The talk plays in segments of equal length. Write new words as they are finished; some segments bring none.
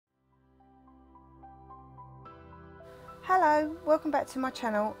Hello, welcome back to my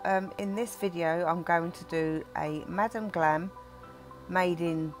channel. In this video I'm going to do a Madam Glam made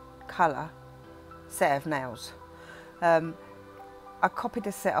in colour set of nails. I copied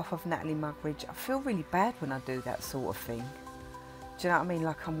a set off of Natalie Mugridge. I feel really bad when I do that sort of thing. Do you know what I mean?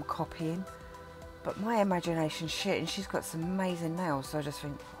 Like I'm copying. But my imagination's shit and she's got some amazing nails, so I just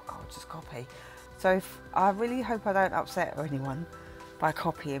think, oh, I'll just copy. So I really hope I don't upset anyone by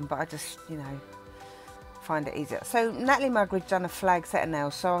copying, but I just, you know, find it easier. So Natalie Mugridge done a flag set of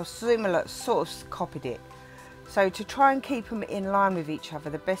nails, so I similar sort of copied it. So to try and keep them in line with each other,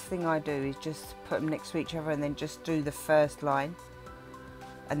 the best thing I do is just put them next to each other and then just do the first line,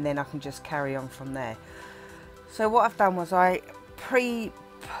 and then I can just carry on from there. So what I've done was I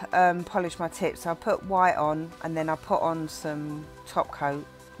polished my tips. So I put white on and then I put on some top coat,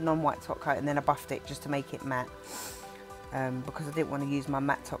 non-white top coat, and then I buffed it just to make it matte, because I didn't want to use my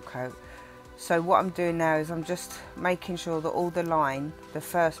matte top coat. So what I'm doing now is I'm just making sure that all the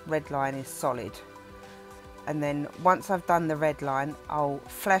first red line is solid. And then once I've done the red line, I'll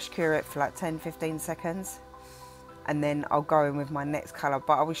flash cure it for like 10-15 seconds. And then I'll go in with my next colour.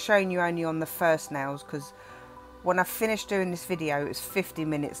 But I was showing you only on the first nails because when I finished doing this video, it was 50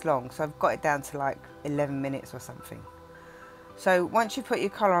 minutes long. So I've got it down to like 11 minutes or something. So once you put your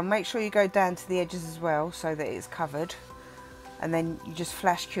colour on, make sure you go down to the edges as well so that it's covered. And then you just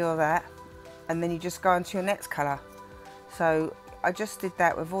flash cure that. And then you just go on to your next colour. So I just did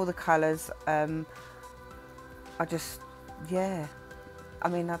that with all the colours. Yeah, I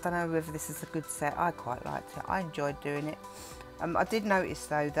mean, I don't know whether this is a good set. I quite liked it. I enjoyed doing it. I did notice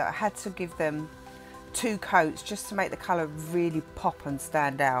though that I had to give them 2 coats just to make the colour really pop and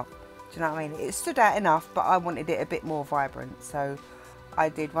stand out. Do you know what I mean? It stood out enough, but I wanted it a bit more vibrant. So I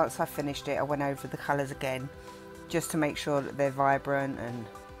did, once I finished it, I went over the colours again just to make sure that they're vibrant and,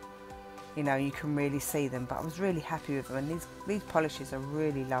 you know, you can really see them. But I was really happy with them, and these polishes are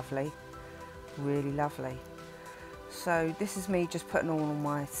really lovely, really lovely. So this is me just putting all on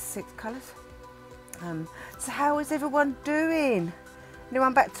my 6 colours. So how is everyone doing?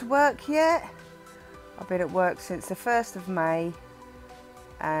 Anyone back to work yet? I've been at work since the 1st of May,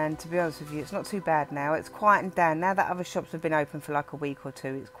 and to be honest with you, it's not too bad now. It's quieting down now that other shops have been open for like a week or 2.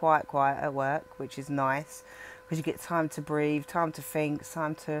 It's quite quiet at work, which is nice because you get time to breathe, time to think,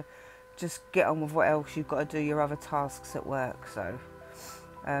 time to just get on with what else you've got to do, your other tasks at work. So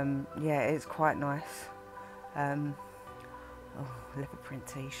yeah, it's quite nice. Oh, leopard print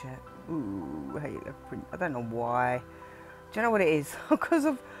t-shirt. Ooh, I hate leopard print. I don't know why. Do you know what it is? because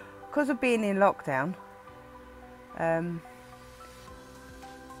of being in lockdown, I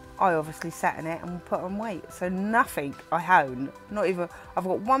obviously sat in it and put on weight. So nothing I own, not even, I've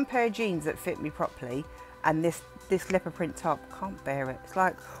got 1 pair of jeans that fit me properly, and this leopard print top, can't bear it. It's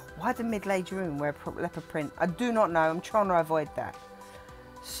like, why do middle-aged women wear leopard print? I do not know. I'm trying to avoid that.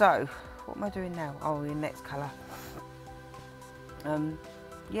 So what am I doing now? Oh, the next colour.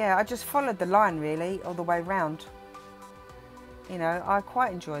 Yeah, I just followed the line really all the way round. You know, I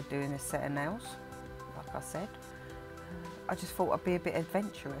quite enjoyed doing this set of nails, like I said. I just thought I'd be a bit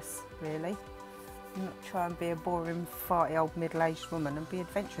adventurous, really. Not try and be a boring, farty old middle-aged woman and be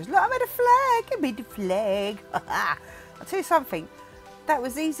adventurous. Look, I made a flag! I made a flag! I'll tell you something, that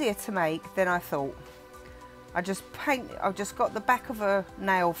was easier to make than I thought. I just got the back of a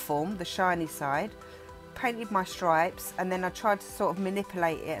nail form, the shiny side, painted my stripes, and then I tried to sort of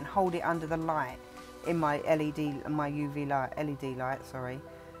manipulate it and hold it under the light in my UV light, LED light, sorry.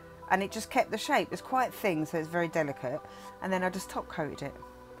 And it just kept the shape. It's quite thin, so it's very delicate. And then I just top coated it.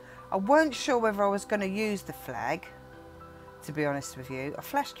 I weren't sure whether I was going to use the flag, to be honest with you. I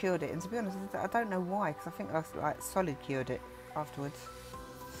flash cured it, and to be honest, I don't know why, because I think I like solid cured it afterwards.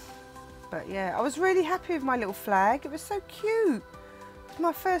 But yeah, I was really happy with my little flag. It was so cute. It was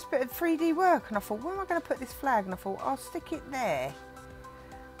my first bit of 3D work, and I thought, where am I going to put this flag? And I thought, I'll stick it there.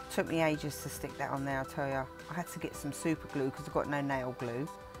 It took me ages to stick that on there, I'll tell you. I had to get some super glue because I've got no nail glue.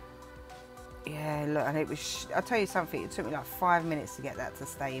 Yeah, look, and it was, I'll tell you something, it took me like 5 minutes to get that to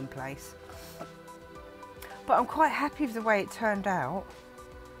stay in place. But I'm quite happy with the way it turned out.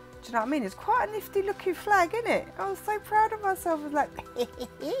 Do you know what I mean? It's quite a nifty looking flag, isn't it? I was so proud of myself. I was like,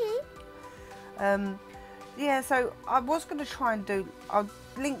 yeah, so I was going to try and do, I'll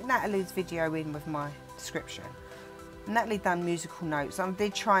link Natalie's video in with my description. Natalie done musical notes. I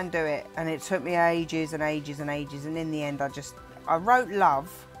did try and do it, and it took me ages and ages and ages, and in the end I wrote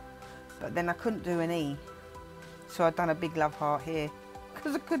love, but then I couldn't do an E. So I'd done a big love heart here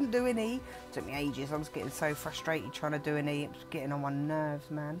because I couldn't do an E. It took me ages. I was getting so frustrated trying to do an E. It was getting on my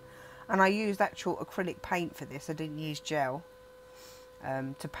nerves, man. And I used actual acrylic paint for this. I didn't use gel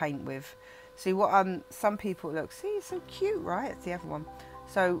to paint with. See what some people look, see, it's so cute, right? It's the other one.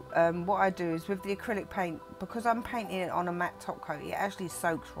 So what I do is with the acrylic paint, because I'm painting it on a matte top coat, it actually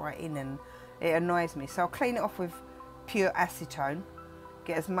soaks right in and it annoys me. So I'll clean it off with pure acetone,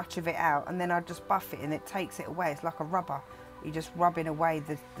 get as much of it out, and then I just buff it and it takes it away. It's like a rubber. You're just rubbing away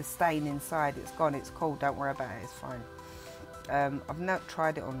the stain inside. It's gone, it's cool, don't worry about it, it's fine. I've not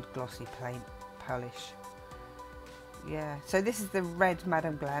tried it on glossy paint polish. Yeah, so this is the red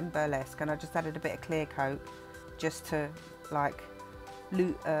Madame Glam Burlesque, and I just added a bit of clear coat just to like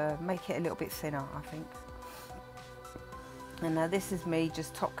make it a little bit thinner, I think. And now this is me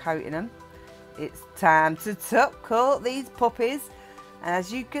just top coating them. It's time to top coat these puppies, and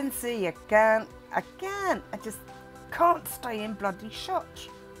as you can see, I just can't stay in bloody shot.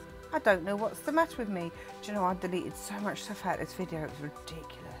 I don't know what's the matter with me. Do you know, I deleted so much stuff out of this video, it was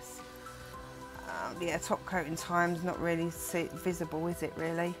ridiculous. Yeah, top coating time's not really visible, is it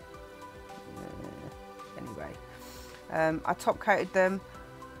really? Anyway, I top coated them,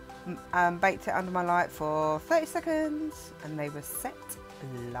 baked it under my light for 30 seconds, and they were set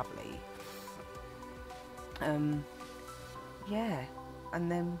lovely. Yeah, and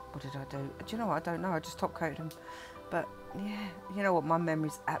then what did I do? Do you know what? I don't know. I just top coated them, but yeah, you know what? My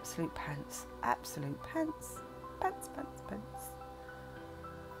memory's absolute pants. Absolute pants. Pants.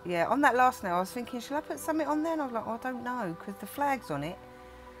 Yeah, on that last nail, I was thinking, should I put something on there? And I was like, oh, I don't know, because the flag's on it.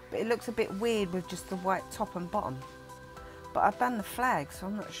 But it looks a bit weird with just the white top and bottom. But I've done the flag, so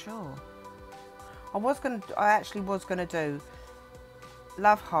I'm not sure. I actually was gonna do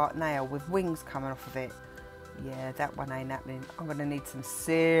love heart nail with wings coming off of it. Yeah, that one ain't happening. I'm gonna need some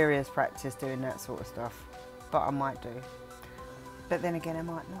serious practice doing that sort of stuff. But I might do. But then again, I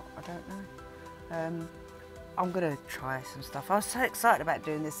might not. I don't know. I'm gonna try some stuff. I was so excited about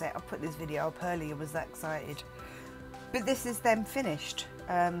doing this set. I put this video up earlier, I was that excited. But this is them finished.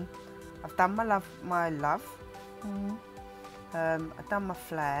 I've done my love. I've done my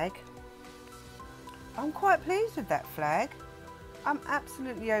flag. I'm quite pleased with that flag. I'm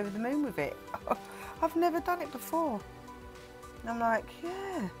absolutely over the moon with it. I've never done it before. And I'm like,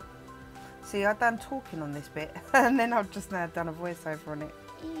 yeah. See, I've done talking on this bit, and then I've just now done a voiceover on it.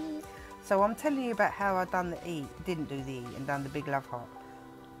 So I'm telling you about how I done the E, didn't do the E, and done the big love heart.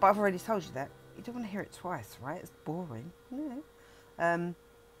 But I've already told you that. You don't want to hear it twice, right? It's boring. Yeah. I'll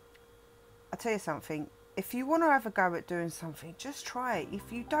tell you something. If you want to have a go at doing something, just try it.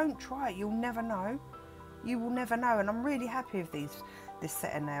 If you don't try it, you'll never know. You will never know. And I'm really happy with this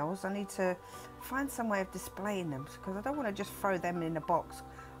set of nails. I need to find some way of displaying them, because I don't want to just throw them in a box.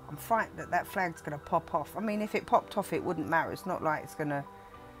 I'm frightened that that flag's going to pop off. I mean, if it popped off, it wouldn't matter. It's not like it's going to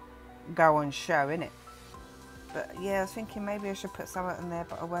go on show, innit? But yeah, I was thinking maybe I should put something in there,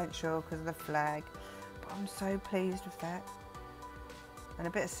 but I weren't sure because of the flag. But I'm so pleased with that. And a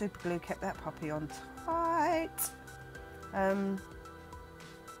bit of super glue kept that puppy on tight.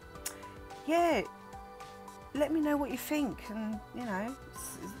 Yeah, let me know what you think, and you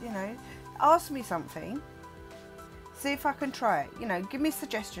know, ask me something. See if I can try it. You know, give me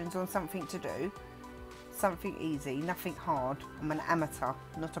suggestions on something to do. Something easy, nothing hard. I'm an amateur,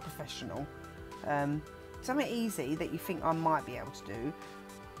 not a professional. Something easy that you think I might be able to do.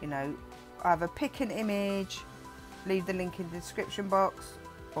 You know, either pick an image, leave the link in the description box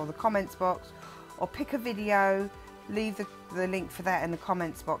or the comments box, or pick a video, leave the link for that in the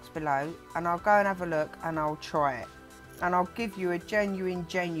comments box below, and I'll go and have a look and I'll try it. And I'll give you a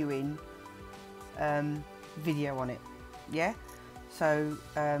genuine video on it. Yeah? So,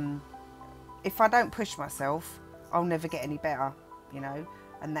 if I don't push myself, I'll never get any better, you know,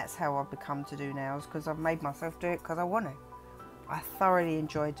 and that's how I've become to do nails, because I've made myself do it because I want to. I thoroughly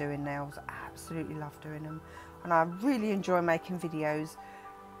enjoy doing nails. I absolutely love doing them, and I really enjoy making videos,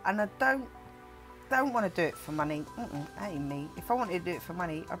 and I don't want to do it for money. That ain't me. If I wanted to do it for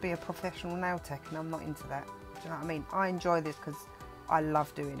money, I'd be a professional nail tech, and I'm not into that. Do you know what I mean? I enjoy this because I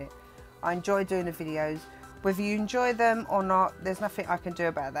love doing it. I enjoy doing the videos. Whether you enjoy them or not, there's nothing I can do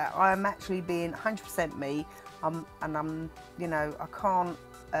about that. I am actually being 100% me, and I'm, you know, I can't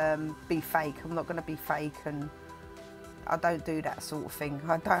be fake. I'm not going to be fake, and I don't do that sort of thing.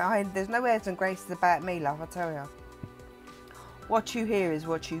 There's no airs and graces about me, love, I tell you. What you hear is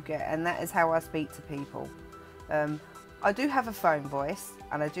what you get, and that is how I speak to people. I do have a phone voice,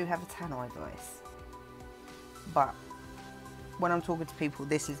 and I do have a tannoy voice. But when I'm talking to people,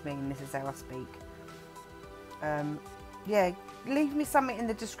 this is me, and this is how I speak. Yeah, leave me something in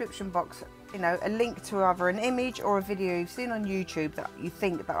the description box, you know, a link to either an image or a video you've seen on YouTube that you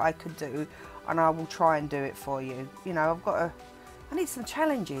think that I could do, and I will try and do it for you. You know, I need some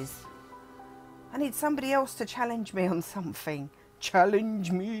challenges. I need somebody else to challenge me on something.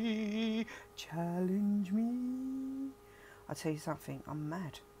 Challenge me. Challenge me. I'll tell you something, I'm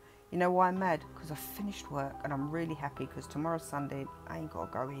mad. You know why I'm mad? Because I finished work and I'm really happy because tomorrow's Sunday, I ain't got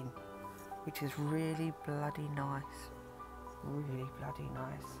to go in. Which is really bloody nice. Really bloody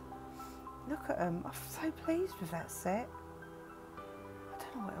nice. Look at them. I'm so pleased with that set. I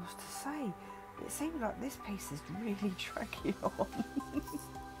don't know what else to say. It seems like this piece is really dragging on.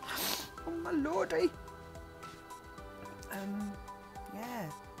 Oh my lordy. Yeah.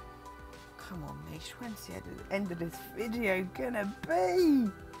 Come on, Mish. When's the end of this video gonna be?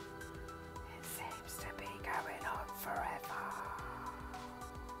 It seems to be going on forever.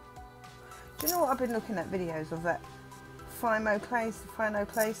 Do you know what? I've been looking at videos of that Fino clay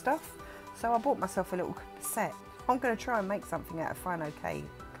stuff. So I bought myself a little set. I'm going to try and make something out of Fino clay.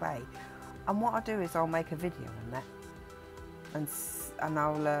 And what I'll do is I'll make a video on that. And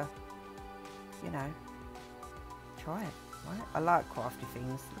I'll, you know, try it. Right? I like crafty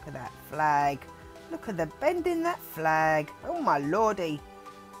things. Look at that flag. Look at the bend in that flag. Oh my lordy.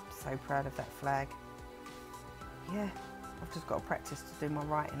 I'm so proud of that flag. Yeah, I've just got to practice to do my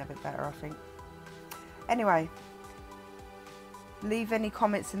writing a bit better, I think. Anyway, leave any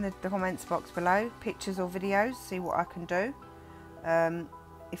comments in the comments box below, pictures or videos, see what I can do.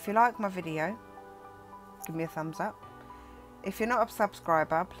 If you like my video, give me a thumbs up. If you're not a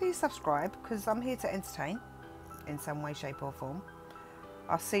subscriber, please subscribe because I'm here to entertain in some way, shape or form.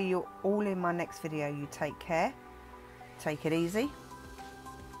 I'll see you all in my next video. You take care, take it easy.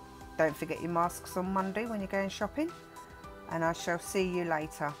 Don't forget your masks on Monday when you're going shopping, and I shall see you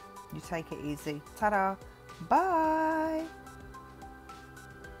later. You take it easy. Ta-da. Bye.